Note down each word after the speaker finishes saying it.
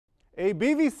A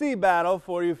BVC battle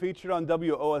for you featured on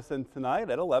WOSN tonight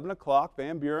at 11 o'clock.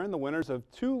 Van Buren, the winners of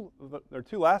their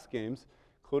two last games,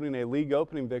 including a league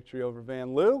opening victory over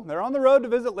Van Loo. They're on the road to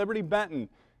visit Liberty Benton.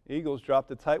 Eagles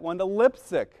dropped a tight one to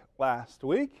Lipsick last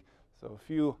week. So a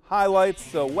few highlights,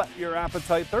 so whet your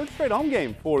appetite. Third straight home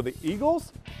game for the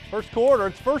Eagles. First quarter,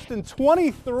 it's 1st and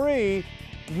 23.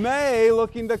 May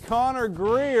looking to Connor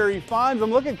Greer. He finds him.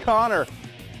 Look at Connor.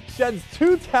 Sheds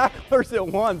two tacklers at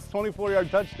once. 24-yard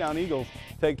touchdown. Eagles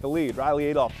take the lead. Riley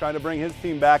Adolph trying to bring his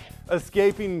team back,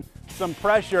 escaping some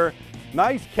pressure.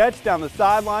 Nice catch down the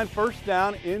sideline. First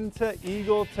down into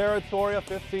Eagle territory. A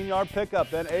 15-yard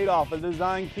pickup. Then Adolph, a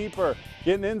design keeper,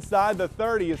 getting inside the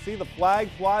 30. You see the flag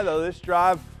fly, though. This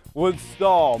drive would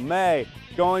stall. May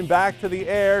going back to the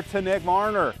air to Nick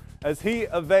Marner as he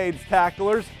evades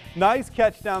tacklers. Nice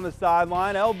catch down the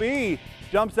sideline. LB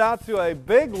jumps out to a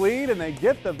big lead, and they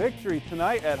get the victory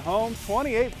tonight at home,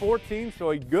 28-14.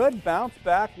 So a good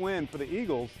bounce-back win for the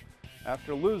Eagles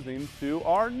after losing to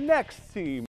our next team.